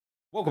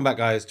Welcome back,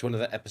 guys, to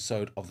another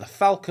episode of The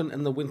Falcon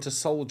and the Winter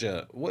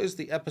Soldier. What is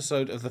the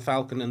episode of The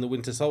Falcon and the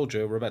Winter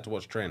Soldier we're about to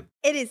watch, Trin?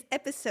 It is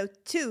episode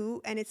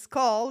 2, and it's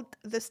called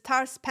The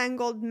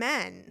Star-Spangled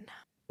Man.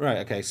 Right,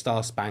 okay,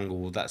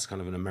 Star-Spangled, that's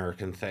kind of an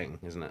American thing,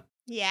 isn't it?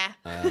 Yeah.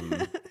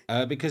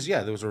 Because,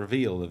 yeah, there was a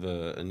reveal of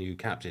a new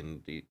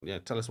captain. Yeah,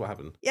 tell us what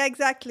happened. Yeah,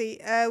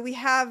 exactly. We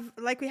had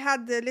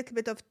a little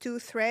bit of two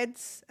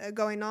threads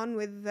going on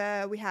with,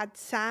 we had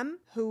Sam,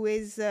 who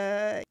is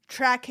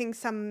tracking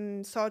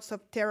some sorts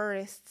of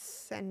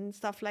terrorists and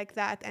stuff like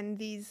that, and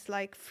these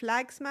like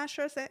flag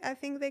smashers, I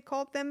think they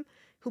called them,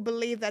 who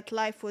believe that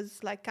life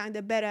was like kind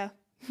of better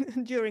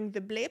during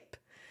the blip.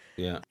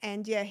 Yeah.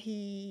 And yeah,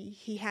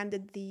 he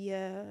handed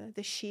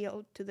the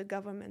shield to the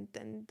government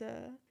and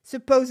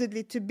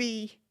supposedly to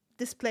be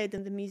displayed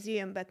in the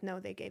museum, but no,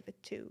 they gave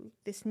it to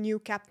this new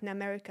Captain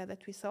America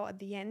that we saw at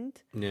the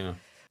end. Yeah.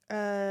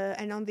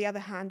 And on the other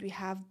hand, we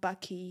have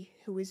Bucky,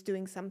 who is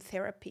doing some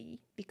therapy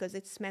because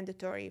it's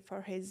mandatory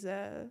for his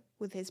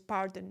with his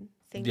pardon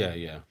thing.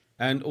 Yeah.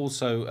 And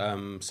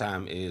also,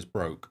 Sam is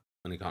broke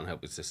and he can't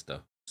help his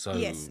sister. So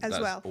yes, as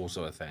that's well.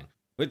 Also a thing,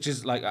 which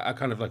is like a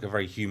kind of like a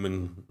very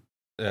human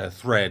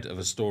thread of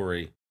a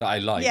story that I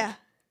like. Yeah.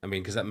 I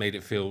mean, because that made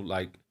it feel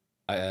like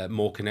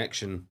more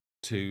connection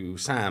to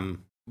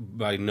Sam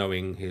by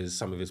knowing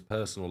some of his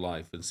personal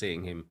life and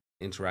seeing him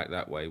interact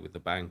that way with the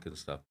bank and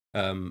stuff.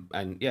 And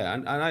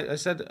I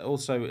said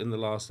also in the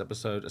last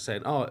episode,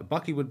 saying, oh,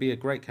 Bucky would be a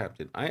great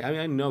captain.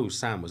 I know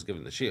Sam was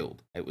given the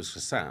shield. It was for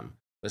Sam,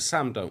 but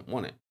Sam don't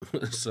want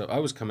it. So I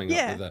was coming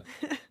up with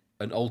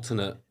an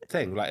alternate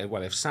thing. Like,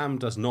 well, if Sam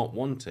does not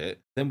want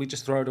it, then we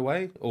just throw it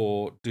away,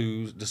 or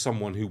does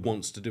someone who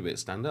wants to do it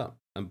stand up?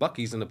 And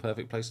Bucky's in a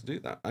perfect place to do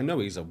that. I know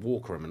he's a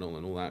war criminal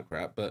and all that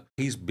crap, but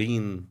he's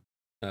been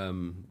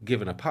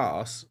given a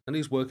pass and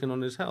he's working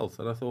on his health.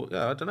 And I thought,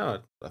 I don't know,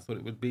 I thought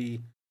it would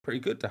be pretty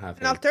good to have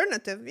an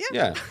alternative.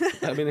 Yeah.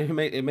 I mean,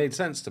 it made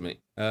sense to me.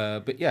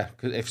 But yeah,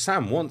 because if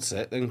Sam wants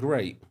it, then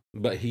great.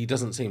 But he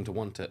doesn't seem to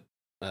want it.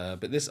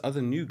 But this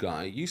other new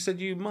guy, you said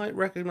you might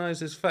recognize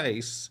his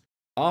face.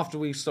 After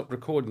we stopped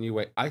recording, you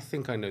wait. I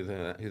think I know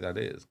who that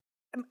is.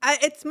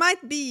 It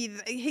might be.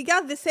 He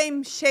got the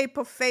same shape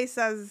of face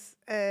as,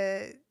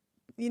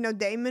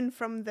 Damon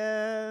from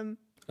the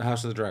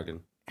House of the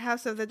Dragon.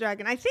 House of the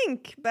Dragon, I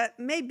think, but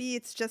maybe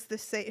it's just the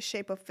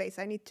shape of face.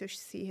 I need to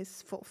see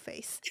his full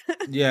face.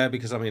 Yeah,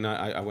 because I mean,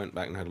 I went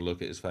back and had a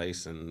look at his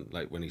face, and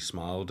like when he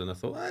smiled, and I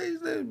thought,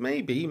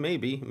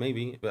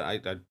 maybe, but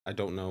I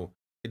don't know.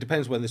 It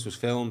depends when this was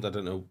filmed. I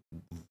don't know,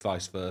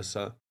 vice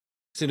versa.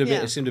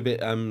 It seemed a bit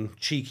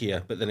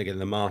cheekier, but then again,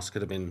 the mask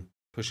could have been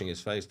pushing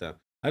his face down.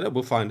 I know,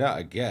 we'll find out.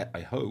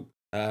 I hope.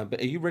 But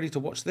are you ready to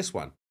watch this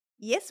one?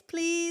 Yes,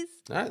 please.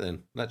 All right,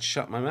 then. Let's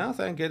shut my mouth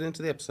and get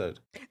into the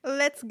episode.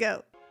 Let's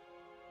go.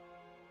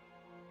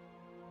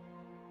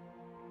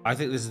 I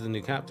think this is the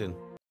new captain.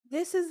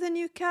 This is the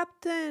new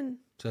captain.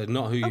 So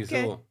not who you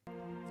thought.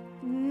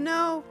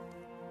 No.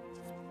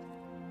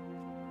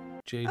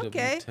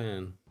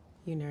 JW10.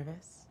 You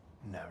nervous?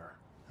 Never.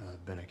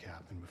 I've been a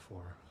captain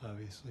before,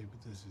 obviously, but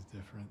this is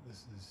different.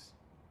 This is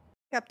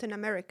Captain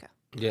America.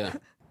 Yeah.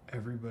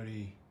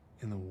 Everybody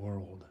in the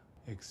world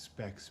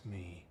expects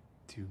me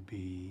to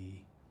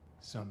be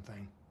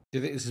something. Do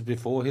you think this is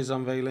before his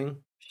unveiling?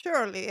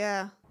 Surely,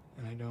 yeah.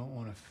 And I don't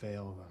want to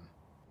fail them.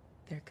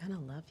 They're gonna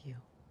love you.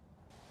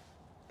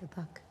 Good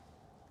luck.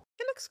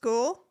 It looks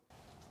cool.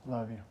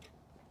 Love you.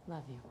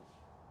 Love you.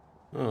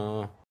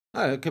 Oh,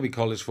 it could be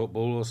college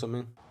football or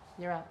something.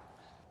 You're up.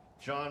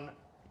 John,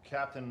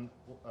 Captain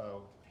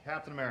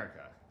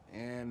America.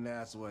 And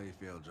that's why you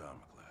failed drama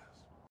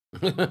class.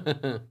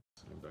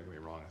 Don't get me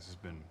wrong, this has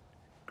been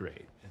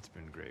great. It's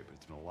been great, but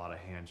it's been a lot of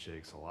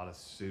handshakes, a lot of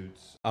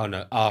suits. Oh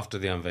no, after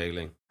the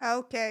unveiling.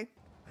 Okay.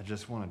 I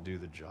just want to do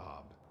the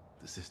job.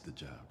 This is the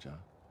job, John.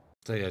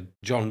 So yeah,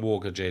 John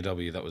Walker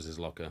JW, that was his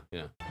locker,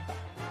 yeah.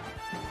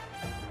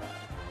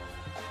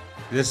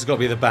 This has got to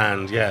be the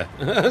band, yeah.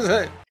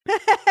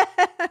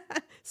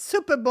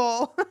 Super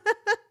Bowl.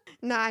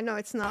 No, I know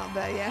it's not,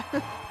 but yeah.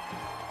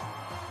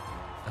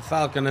 The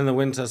Falcon and the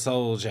Winter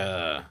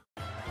Soldier.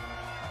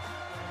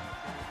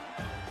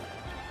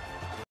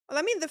 Well,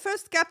 I mean, the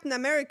first Captain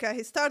America,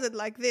 he started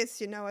like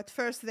this, At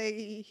first,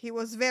 he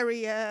was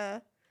very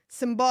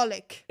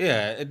symbolic.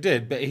 Yeah, it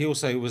did, but he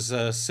also was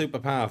super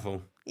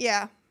powerful.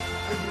 Yeah.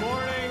 Good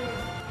morning,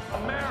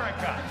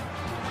 America.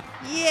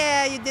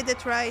 Yeah, you did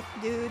it right,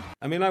 dude.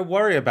 I mean, I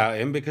worry about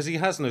him because he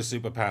has no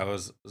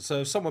superpowers.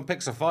 So if someone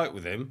picks a fight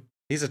with him,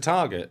 he's a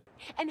target.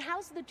 And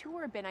how's the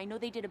tour been? I know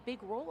they did a big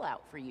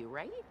rollout for you,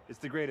 right? It's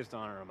the greatest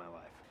honor of my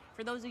life.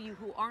 For those of you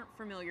who aren't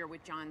familiar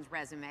with John's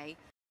resume,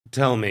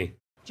 Tell me.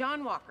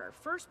 John Walker,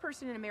 first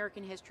person in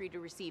American history to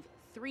receive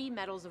 3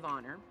 Medals of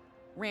Honor,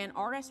 ran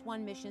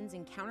RS-1 missions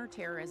in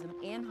counterterrorism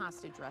and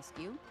hostage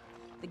rescue.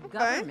 The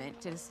government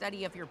did a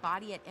study of your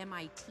body at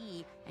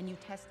MIT, and you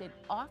tested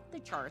off the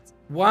charts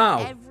in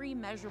every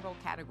measurable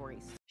category.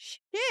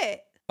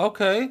 Shit.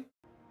 Okay.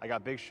 I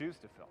got big shoes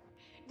to fill.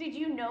 Did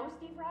you know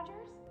Steve Rogers?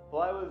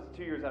 Well, I was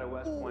 2 years out of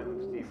West Point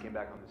when Steve came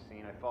back on the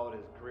scene. I followed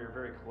his career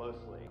very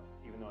closely.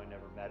 He even though I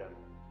never met him.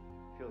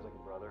 Feels like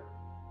a brother.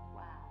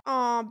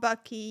 Oh,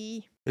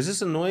 Bucky. Is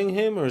this annoying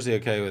him or is he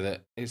okay with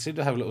it? He seemed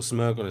to have a little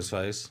smirk on his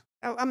face.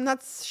 Oh, I'm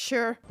not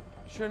sure.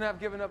 Shouldn't have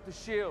given up the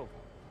shield.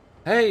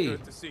 Hey!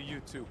 Good to see you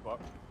too, Buck.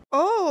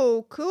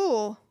 Oh,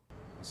 cool.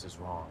 This is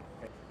wrong.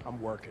 Hey,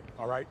 I'm working,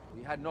 all right?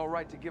 You had no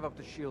right to give up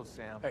the shield,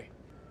 Sam. Hey,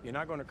 you're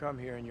not gonna come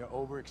here in your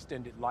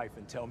overextended life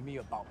and tell me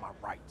about my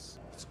rights.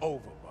 It's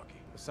over, Bucky.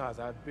 Besides,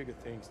 I have bigger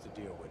things to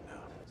deal with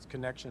now. His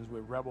connections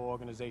with rebel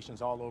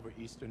organizations all over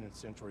Eastern and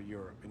Central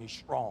Europe, and he's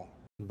strong.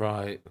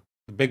 Right.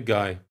 The big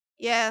guy.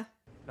 Yeah.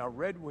 Now,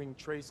 Red Wing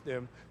traced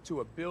them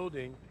to a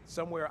building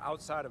somewhere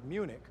outside of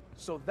Munich,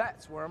 so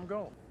that's where I'm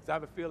going. I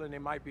have a feeling they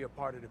might be a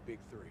part of the Big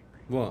Three.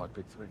 What?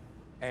 Big Three?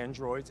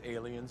 Androids,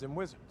 aliens, and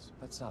wizards.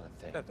 That's not a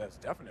thing. That's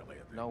definitely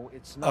a thing. No,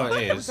 it's Oh, not.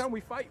 it Every is. time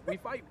we fight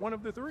one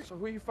of the three. So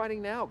who are you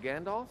fighting now,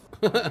 Gandalf?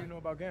 What do you know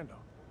about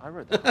Gandalf? I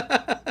read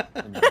that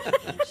in the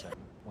newspaper set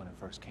when it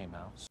first came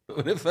out.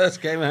 When it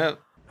first came out.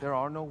 There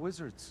are no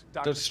wizards.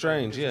 Doctor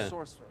Strange, He's a yeah.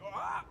 sorcerer.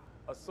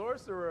 A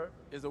sorcerer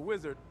is a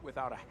wizard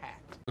without a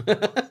hat.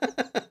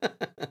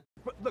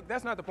 But look,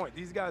 that's not the point.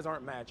 These guys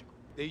aren't magical.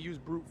 They use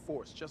brute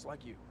force, just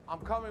like you.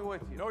 I'm coming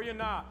with you. No, you're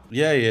not.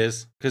 Yeah, he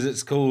is. Because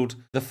it's called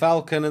The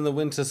Falcon and the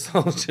Winter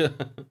Soldier.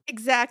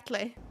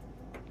 Exactly.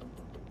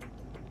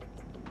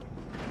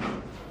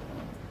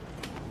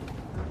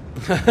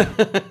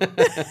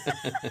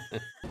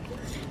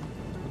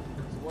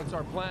 What's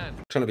our plan?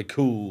 Trying to be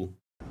cool.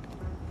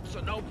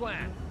 So no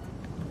plan.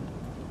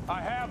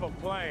 I have a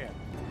plan.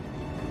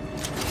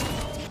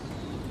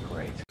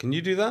 Great. Can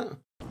you do that?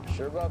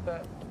 Sure about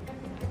that?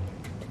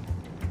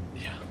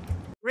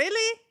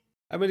 Really?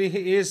 I mean,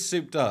 he is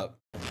souped up.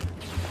 It's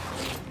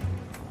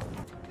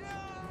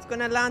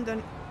gonna land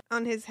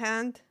on his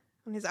hand,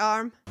 on his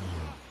arm.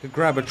 Could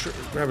grab a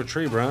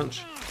tree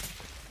branch.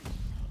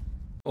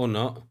 Or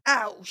not.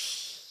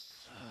 Ouch.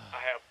 I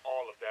have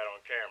all of that on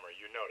camera.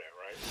 You know that,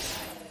 right?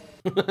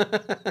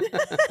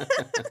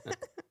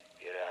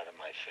 Get out of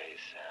my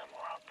face, Sam, or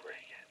I'll break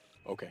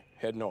it. Okay,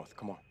 head north.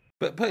 Come on.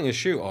 But putting a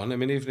chute on, I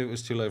mean, even if it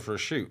was too low for a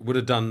chute, would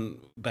have done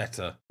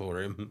better for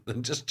him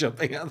than just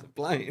jumping out of the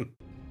plane.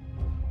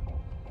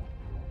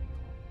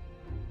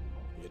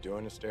 You're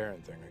doing the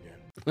staring thing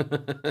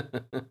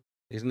again.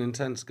 He's an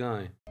intense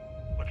guy.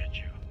 Look at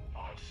you,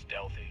 all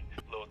stealthy.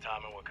 Little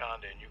time in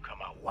Wakanda, and you come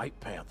out White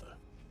Panther.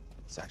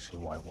 It's actually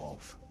White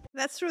Wolf.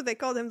 That's true. They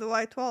called him the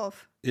White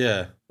Wolf.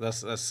 Yeah,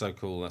 that's so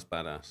cool. That's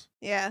badass.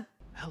 Yeah.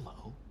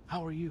 Hello.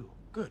 How are you?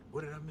 Good.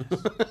 What did I miss?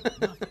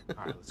 Nothing.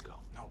 All right, let's go.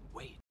 No,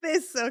 wait. They're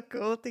so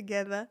cool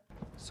together.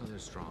 So they're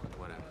strong.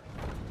 Whatever.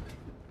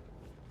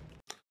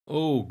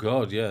 Oh,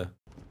 God, yeah.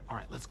 All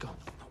right, let's go.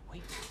 No,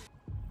 wait.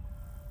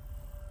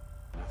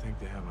 I think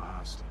they have a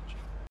hostage.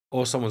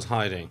 Or someone's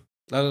hiding.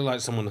 That looked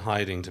like someone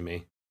hiding to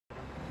me.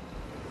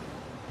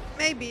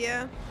 Maybe,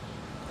 yeah.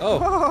 Oh,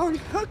 Oh,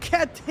 look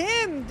at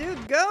him,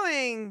 dude,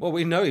 going. well,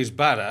 we know he's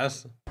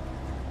badass.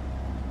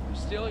 You're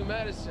stealing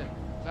medicine,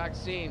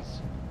 vaccines.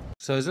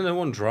 So is there no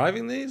one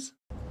driving these?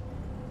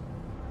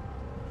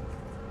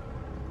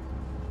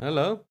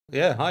 Hello?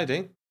 Yeah,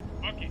 hiding.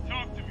 Bucky,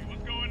 talk to me.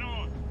 What's going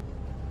on?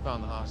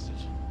 Found the hostage.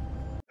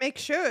 Make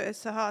sure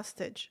it's a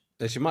hostage.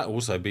 She might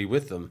also be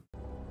with them.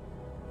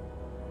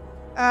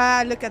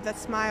 Ah, look at that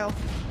smile.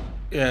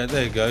 Yeah,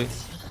 there you go.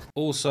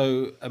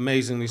 Also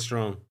amazingly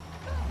strong.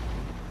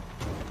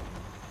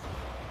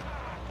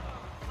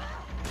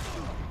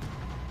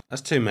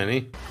 That's too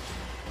many.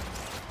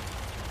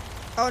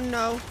 Oh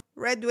no.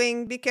 Red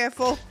Wing, be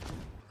careful.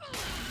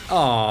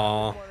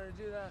 Aww.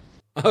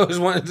 I always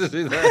wanted to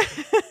do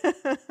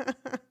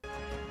that.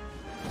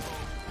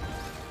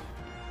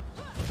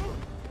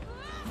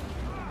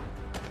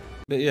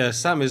 But yeah,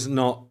 Sam is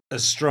not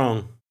as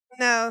strong.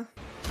 No.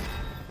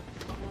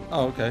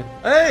 Oh, okay.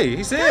 Hey,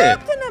 he's here!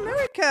 Captain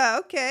America,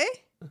 okay.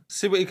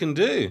 See what he can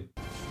do.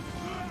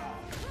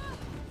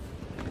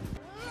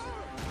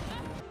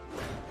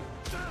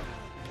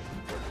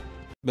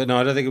 But no,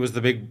 I don't think it was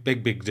the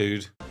big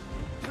dude.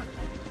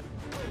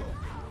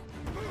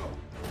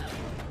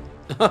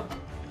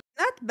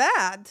 Not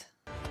bad.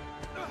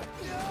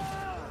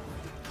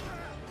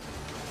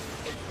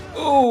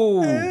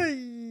 Oh!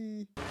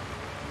 Hey.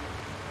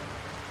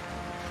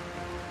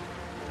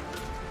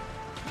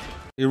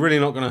 You're really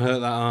not going to hurt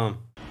that arm.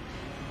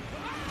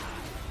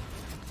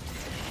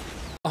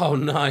 Oh,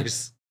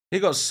 nice. He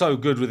got so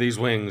good with these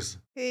wings.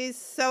 He's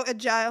so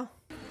agile.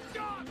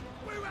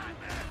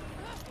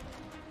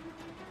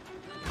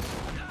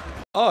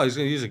 Oh, he's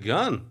going to use a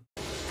gun.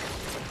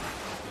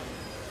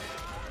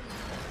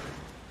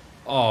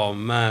 Oh,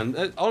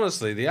 man.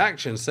 Honestly, the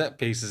action set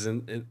pieces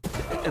in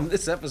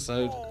this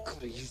episode.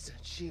 Could have used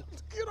that shield.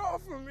 Get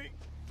off of me.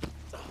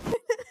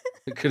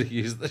 It could have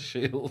used the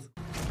shield.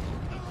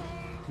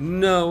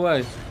 No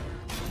way.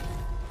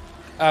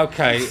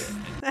 Okay.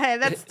 Hey,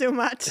 that's too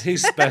much.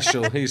 He's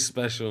special. He's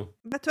special.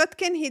 But what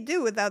can he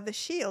do without the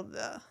shield,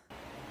 though?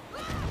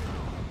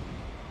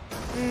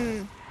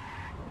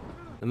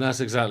 And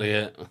that's exactly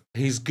it.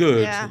 He's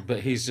good, Yeah.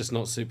 but he's just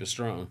not super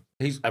strong.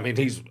 He's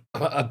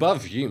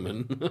above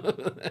human.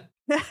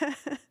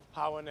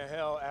 How in the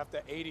hell,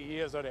 after 80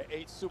 years, are there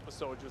 8 super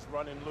soldiers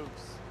running loose?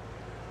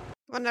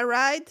 Wanna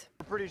ride?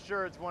 I'm pretty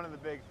sure it's one of the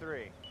big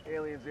 3.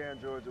 Aliens,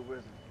 androids, or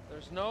wizards.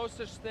 There's no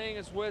such thing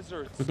as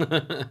wizards.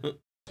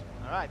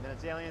 All right, then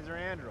it's aliens or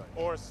androids.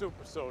 Or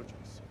super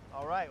soldiers.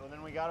 All right, well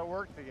then we gotta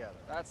work together.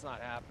 That's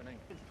not happening.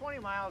 It's 20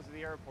 miles to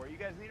the airport. You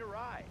guys need a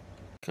ride.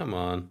 Come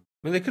on.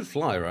 I mean, they could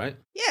fly, right?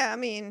 Yeah, I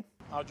mean.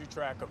 How'd you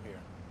track them here?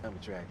 I'm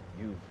tracking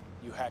you.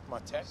 You hacked my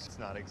tech? It's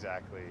not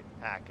exactly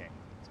hacking.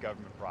 It's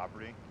government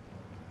property.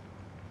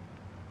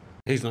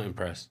 He's not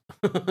impressed.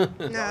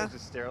 Does always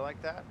just stare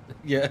like that?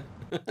 Yeah.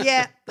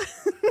 Yeah.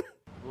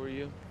 Who are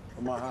you?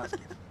 Lemar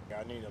Hoskins.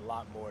 I need a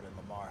lot more than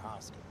Lemar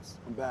Hoskins.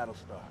 I'm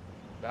Battlestar.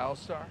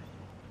 Battlestar?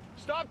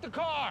 Stop the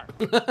car!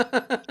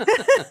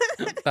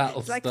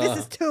 It's like, this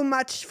is too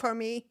much for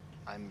me.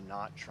 I'm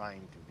not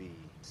trying to be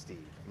Steve.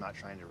 I'm not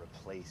trying to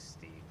replace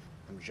Steve.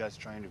 I'm just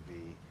trying to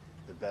be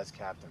the best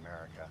Captain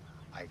America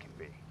I can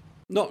be.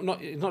 Not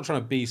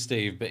trying to be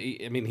Steve, but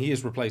I mean, he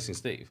is replacing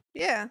Steve.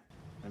 Yeah.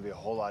 It'd be a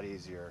whole lot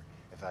easier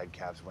if I had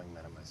Cap's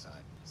wingmen on my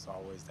side. It's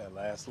always that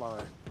last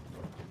line.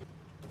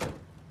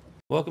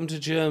 Welcome to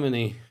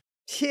Germany.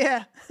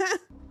 Yeah.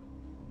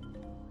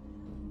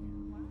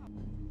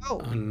 Oh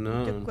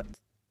no.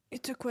 You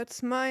took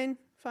what's mine,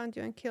 found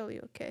you and kill you,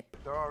 okay.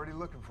 They're already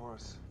looking for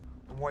us.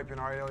 I'm wiping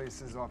our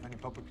aliases off any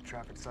public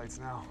traffic sites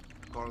now.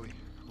 Karli,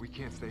 we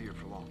can't stay here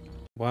for long.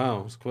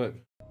 Wow, it's quick.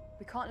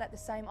 We can't let the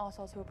same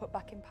arseholes who were put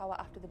back in power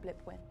after the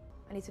blip win.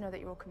 I need to know that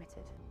you're all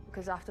committed,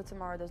 because after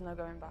tomorrow there's no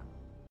going back.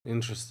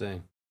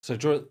 Interesting. So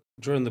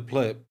during the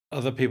blip,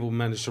 other people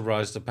managed to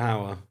rise to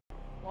power.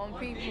 One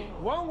people.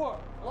 One word.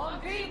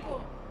 One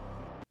people.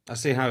 I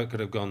see how it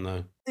could have gone,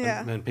 though. Yeah.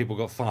 And then people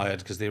got fired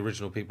because the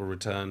original people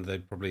returned. They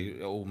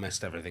probably all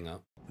messed everything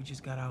up. We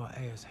just got our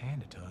ass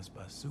handed to us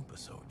by super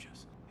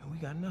soldiers, and we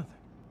got nothing.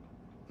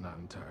 Not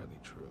entirely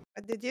true.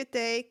 What did you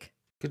take?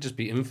 Could just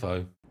be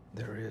info.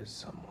 There is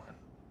someone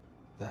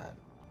that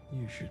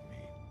you should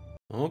meet.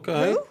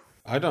 Okay. Who?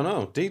 I don't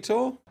know.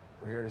 Detour?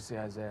 We're here to see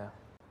Isaiah.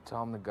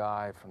 Tell him the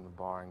guy from the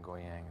bar in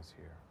Goyang is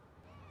here.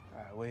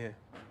 All right, we're here.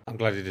 I'm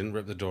glad he didn't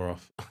rip the door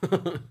off.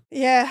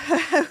 Yeah,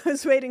 I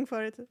was waiting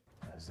for it.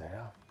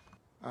 Isaiah?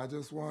 I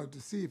just wanted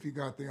to see if he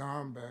got the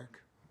arm back,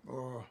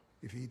 or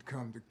if he'd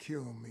come to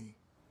kill me.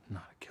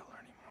 Not a killer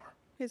anymore.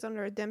 He's on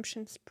a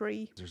redemption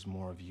spree. There's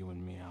more of you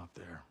and me out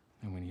there,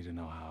 and we need to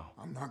know how.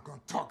 I'm not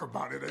gonna talk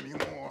about it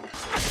anymore.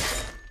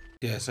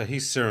 Yeah, so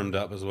he's serumed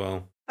up as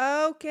well.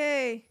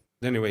 Okay.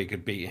 The only way you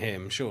could beat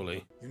him,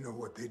 surely. You know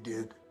what they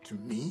did to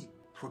me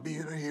for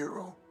being a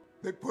hero?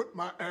 They put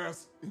my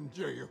ass in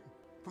jail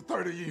for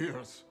 30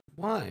 years.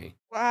 Why?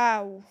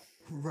 Wow.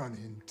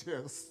 Running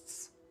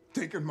tests,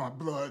 taking my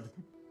blood.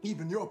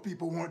 Even your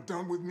people weren't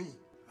done with me.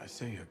 I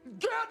see you.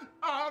 Get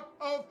out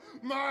of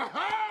my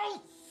house!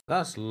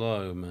 That's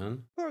low,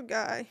 man. Poor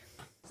guy.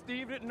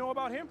 Steve didn't know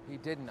about him? He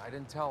didn't. I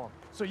didn't tell him.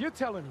 So you're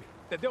telling me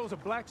that there was a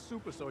black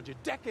super soldier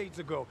decades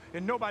ago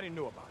and nobody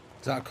knew about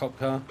it? Is that a cop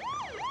car?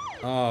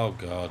 Oh,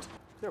 God. Is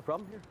there a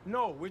problem here?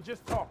 No, we're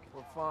just talking.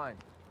 We're fine.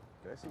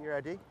 Can I see your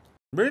ID?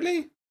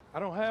 Really? I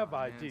don't have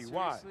ID.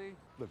 Why?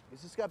 Look,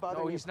 is this guy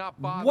bothering No, you? he's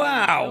not bothering.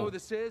 Wow. You know who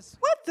this is?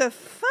 What the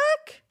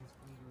fuck?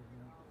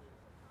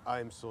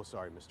 I'm so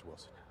sorry, Mr.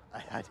 Wilson.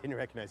 I didn't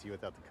recognize you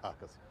without the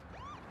goggles.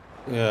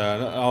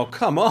 Yeah. Oh,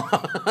 come on.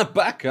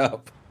 Back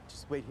up.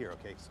 Just wait here,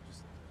 okay?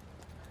 Just...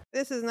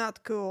 This is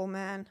not cool,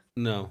 man.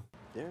 No.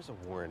 There's a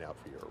warrant out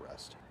for your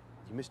arrest.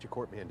 You missed your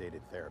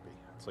court-mandated therapy.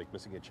 It's like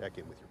missing a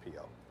check-in with your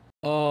PO.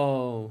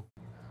 Oh.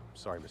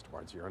 Sorry, Mr.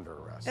 Barnes, you're under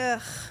arrest.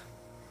 Ugh.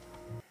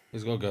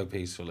 He's got to go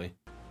peacefully.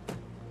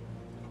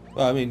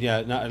 Well, I mean, yeah,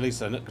 at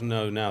least I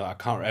know now that I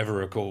can't ever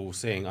recall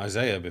seeing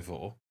Isaiah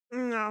before.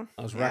 No.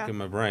 I was racking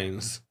my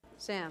brains.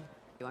 Sam,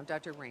 I'm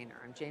Dr.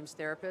 Rayner. I'm James'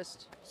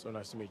 therapist. So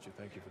nice to meet you.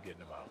 Thank you for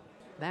getting him out.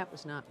 That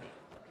was not me.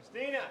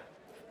 Christina!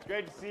 It's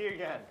great to see you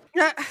again.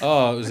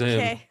 Oh, it was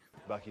him.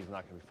 Bucky's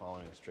not going to be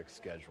following a strict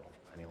schedule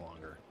any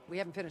longer. We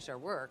haven't finished our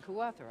work.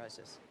 Who authorized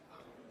this?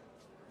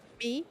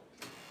 Me?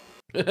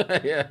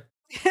 Yeah.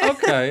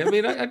 Okay, I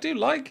mean, I do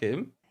like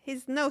him.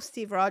 He's no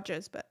Steve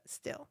Rogers, but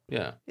still.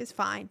 Yeah. He's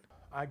fine.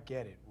 I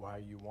get it why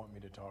you want me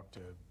to talk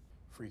to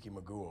Freaky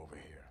Magoo over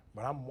here,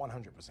 but I'm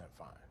 100%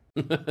 fine.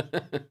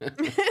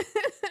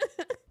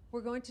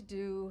 We're going to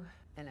do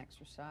an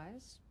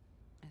exercise.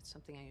 It's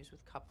something I use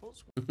with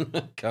couples.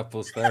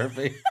 Couples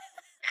therapy.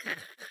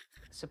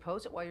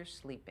 Suppose that while you're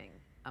sleeping,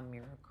 a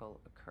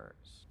miracle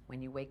occurs.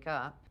 When you wake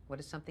up, what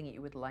is something that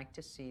you would like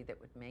to see that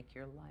would make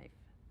your life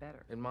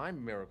better? In my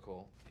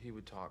miracle, he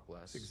would talk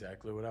less. That's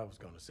exactly what I was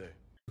going to say.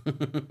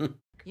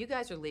 You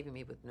guys are leaving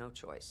me with no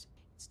choice.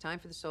 It's time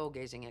for the soul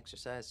gazing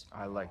exercise.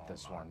 I like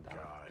this one. God,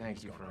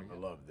 Thank you for I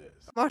love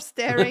this. More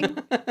staring.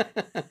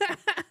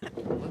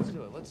 Let's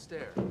do it. Let's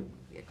stare.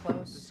 Get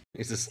close.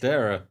 He's a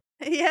starer.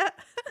 Yeah.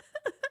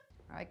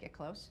 All right, get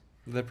close.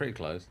 They're pretty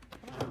close.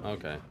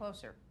 Okay.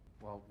 Closer.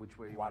 Well, which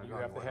way? Why do you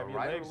have to have your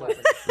right legs or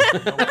open?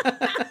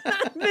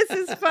 This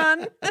is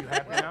fun. You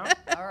happy now?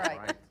 All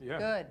right. Yeah.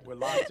 Good. We're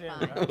locked in.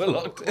 Fine. Right? We're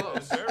locked in.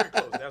 Close, very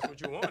close. That's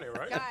what you wanted,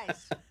 right?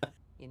 Guys,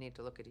 you need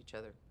to look at each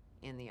other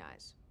in the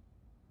eyes.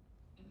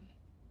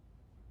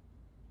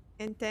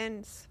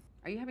 Intense.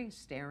 Are you having a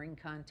staring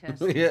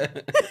contest? Yeah,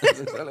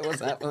 that's exactly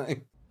what's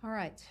happening. All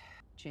right,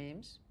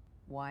 James,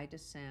 why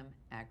does Sam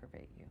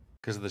aggravate you?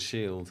 Because of the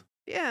shield.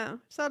 Yeah,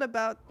 it's all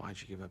about Why'd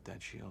you give up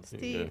that shield?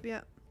 Steve,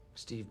 yeah.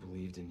 Steve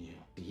believed in you.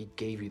 He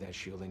gave you that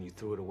shield and you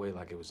threw it away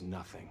like it was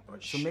nothing.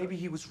 So maybe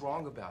he was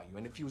wrong about you.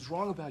 And if he was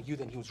wrong about you,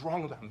 then he was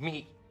wrong about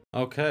me.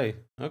 Okay.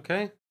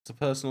 It's a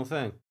personal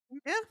thing.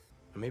 Yeah.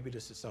 Maybe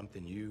this is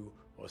something you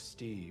or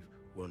Steve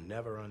will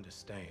never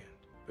understand.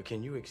 But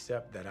can you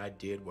accept that I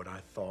did what I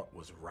thought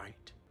was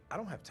right? I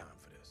don't have time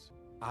for this.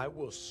 I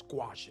will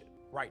squash it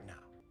right now.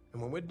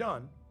 And when we're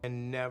done,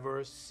 and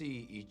never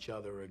see each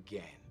other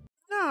again.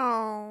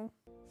 No.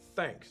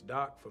 Thanks,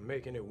 Doc, for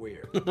making it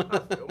weird. I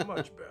feel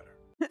much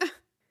better.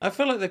 I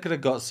feel like they could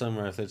have got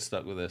somewhere if they'd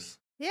stuck with this.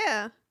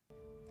 Yeah.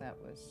 That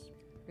was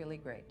really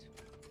great.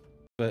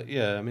 But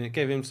yeah, I mean, it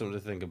gave him something to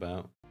think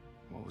about.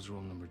 What was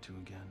rule number 2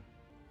 again?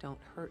 Don't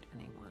hurt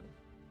anyone.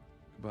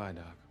 Goodbye,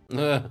 Doc.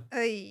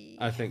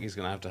 I think he's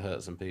going to have to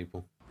hurt some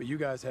people. But you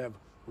guys have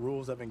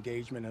rules of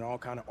engagement and all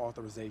kind of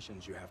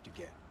authorizations you have to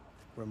get.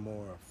 We're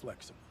more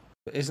flexible.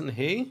 But isn't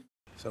he?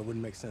 So it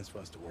wouldn't make sense for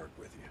us to work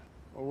with you.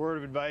 A word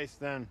of advice,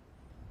 then.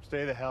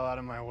 Stay the hell out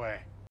of my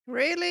way.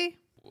 Really?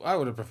 I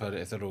would have preferred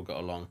it if they'd all got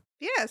along.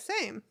 Yeah,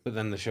 same. But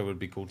then the show would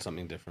be called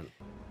something different.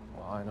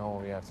 Well, I know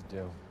what we have to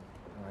do.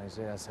 When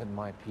Isaiah said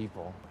my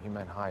people, he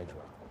meant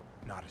Hydra.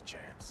 Not a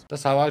chance.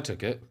 That's how I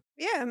took it.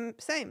 Yeah,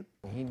 same.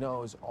 He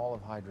knows all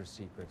of Hydra's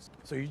secrets.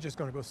 So you're just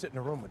gonna go sit in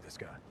a room with this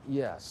guy?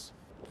 Yes.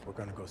 We're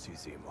gonna go see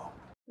Zemo.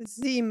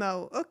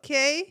 Zemo,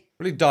 okay.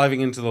 Really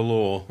diving into the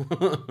lore.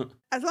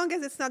 As long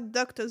as it's not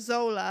Dr.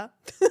 Zola,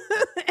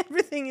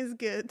 everything is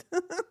good.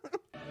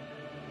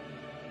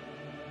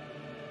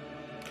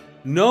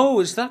 No,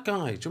 it's that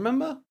guy. Do you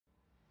remember?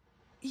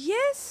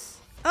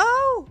 Yes.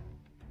 Oh,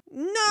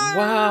 no.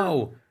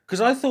 Wow. Because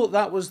I thought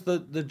that was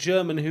the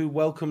German who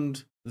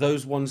welcomed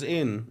those ones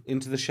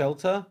into the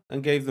shelter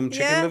and gave them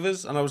chicken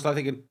livers. And I was like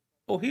thinking,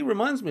 oh, he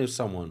reminds me of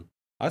someone.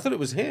 I thought it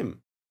was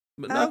him.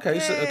 But no,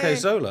 okay,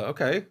 Zola.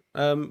 Okay.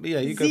 Yeah,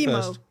 you go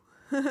Zemo.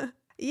 first.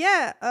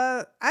 Yeah,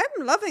 I'm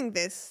loving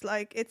this.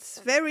 Like,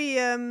 it's very,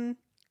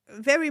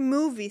 very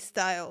movie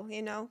style,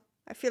 you know?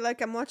 I feel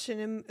like I'm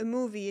watching a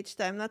movie each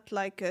time, not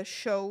like a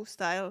show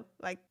style.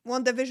 Like,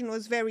 WandaVision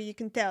was very, you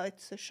can tell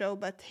it's a show,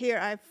 but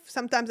here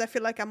sometimes I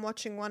feel like I'm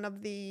watching one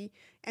of the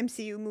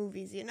MCU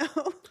movies, you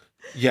know?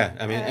 Yeah,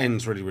 I mean, it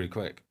ends really, really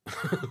quick.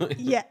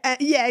 Yeah,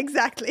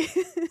 exactly.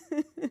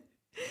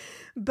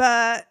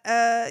 But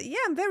yeah,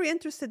 I'm very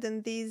interested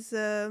in these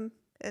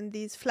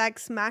flag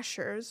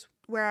smashers.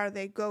 Where are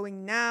they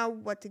going now?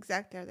 What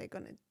exactly are they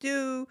gonna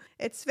do?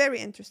 It's very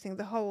interesting.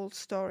 The whole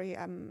story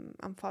I'm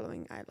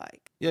following. I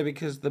like. Yeah,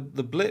 because the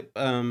blip,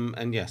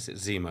 and yes,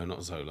 it's Zemo,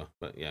 not Zola,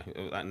 but yeah,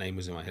 that name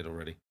was in my head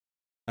already.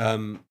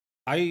 The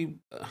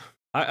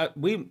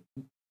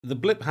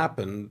blip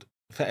happened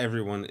for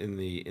everyone in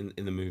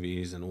the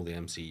movies and all the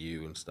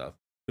MCU and stuff,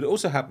 but it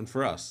also happened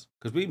for us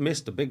because we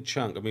missed a big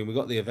chunk. I mean, we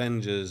got the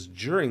Avengers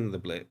during the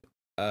blip.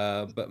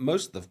 But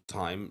most of the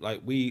time,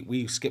 like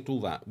we skipped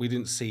all that. We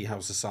didn't see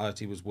how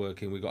society was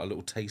working. We got a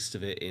little taste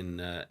of it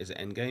in is it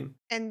Endgame?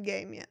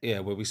 Endgame, yeah. Yeah,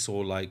 where we saw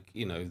like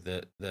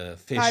the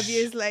fish. 5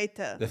 years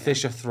later, the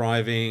fish are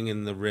thriving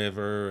in the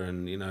river,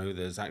 and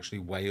there's actually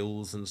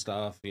whales and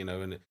stuff.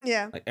 And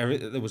yeah, like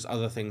there was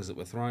other things that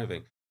were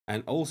thriving,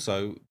 and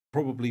also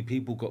probably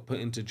people got put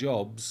into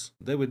jobs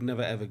they would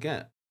never ever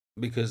get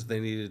because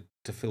they needed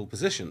to fill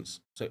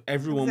positions. So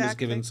everyone was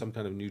given some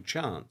kind of new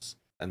chance.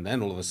 And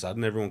then all of a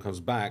sudden, everyone comes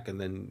back, and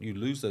then you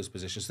lose those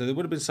positions. So there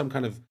would have been some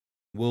kind of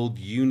world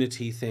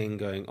unity thing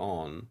going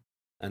on.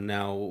 And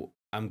now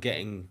I'm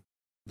getting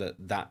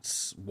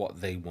that's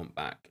what they want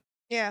back.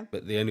 Yeah.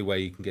 But the only way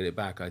you can get it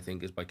back, I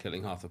think, is by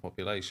killing half the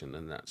population,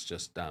 and that's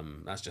just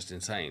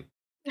insane.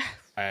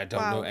 I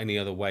don't know any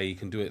other way you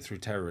can do it through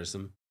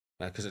terrorism,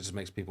 because it just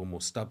makes people more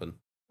stubborn.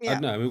 Yeah. I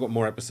don't know. We've got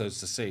more episodes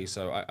to see,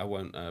 so I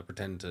won't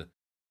pretend to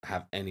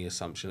have any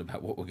assumption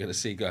about what we're going to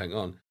see going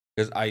on.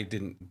 Because I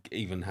didn't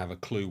even have a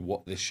clue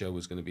what this show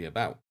was going to be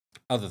about,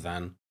 other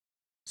than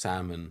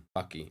Sam and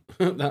Bucky.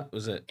 That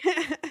was it.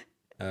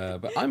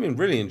 But I'm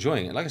really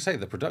enjoying it. Like I say,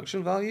 the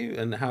production value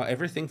and how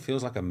everything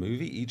feels like a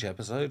movie. Each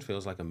episode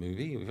feels like a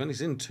movie. We've only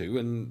seen 2,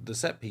 and the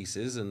set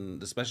pieces and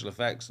the special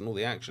effects and all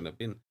the action have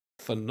been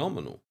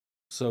phenomenal.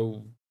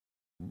 So,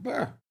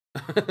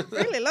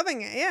 really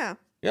loving it. Yeah.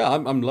 Yeah,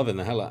 I'm loving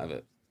the hell out of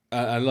it.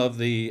 I love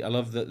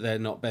that they're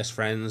not best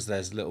friends.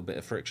 There's a little bit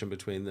of friction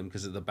between them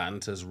because the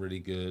banter's really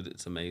good.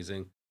 It's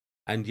amazing.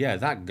 And yeah,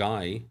 that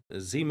guy,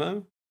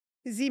 Zemo,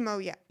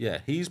 yeah. Yeah,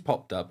 he's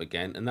popped up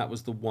again, and that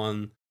was the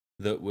one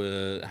that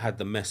had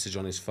the message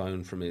on his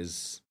phone from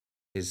his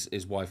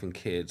wife and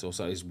kids,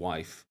 also his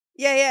wife.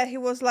 Yeah, he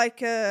was like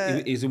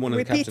he's in one of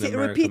the Captain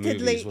America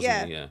movies,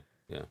 wasn't he?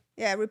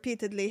 Yeah,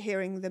 repeatedly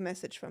hearing the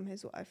message from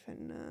his wife,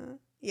 and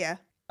yeah.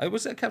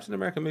 Was it a Captain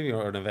America movie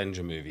or an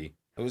Avenger movie?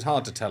 It was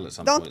hard to tell at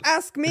some point. Don't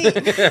ask me. I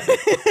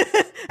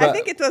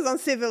think it was on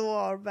Civil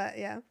War, but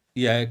yeah.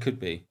 Yeah, it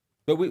could be.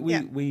 But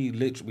we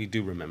literally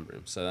do remember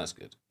him, so that's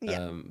good.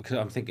 Yeah. Because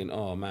I'm thinking,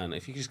 oh man,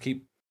 if you just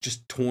keep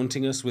just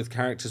taunting us with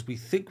characters we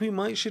think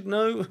we should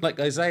know. Like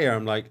Isaiah,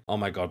 I'm like, oh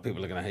my God,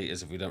 people are going to hate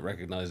us if we don't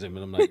recognize him.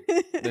 And I'm like,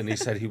 then he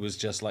said he was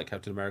just like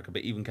Captain America,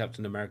 but even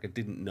Captain America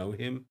didn't know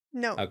him.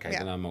 No. Okay,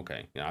 then I'm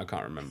okay. Yeah, I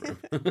can't remember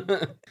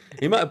him.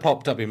 He might have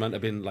popped up. He might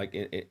have been like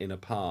in a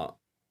part,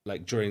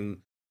 like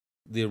during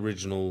the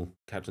original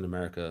Captain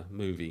America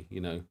movie, you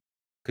know,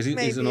 because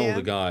he's an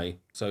older guy,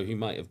 so he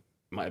might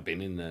have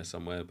been in there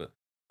somewhere. But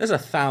there's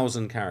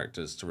 1,000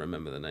 characters to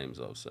remember the names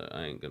of, so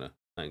I ain't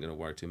gonna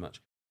worry too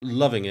much.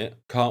 Loving it.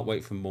 Can't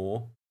wait for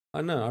more.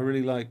 I know. I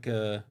really like.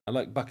 I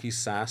like Bucky's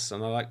sass,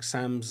 and I like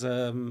Sam's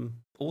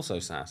also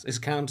sass. It's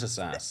counter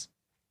sass.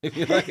 If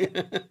you like.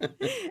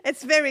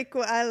 It's very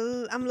cool.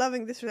 I'm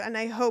loving this, and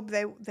I hope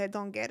they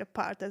don't get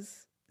apart,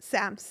 as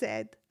Sam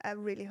said. I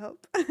really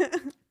hope.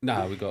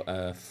 No, we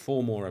got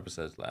 4 more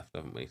episodes left,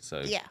 haven't we? So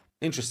yeah,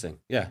 interesting.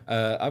 Yeah,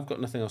 I've got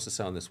nothing else to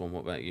say on this one.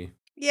 What about you?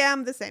 Yeah,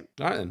 I'm the same.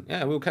 All right then.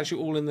 Yeah, we'll catch you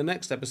all in the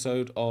next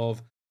episode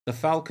of The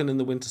Falcon and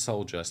the Winter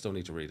Soldier. I still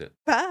need to read it.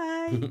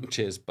 Bye.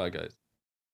 Cheers. Bye, guys.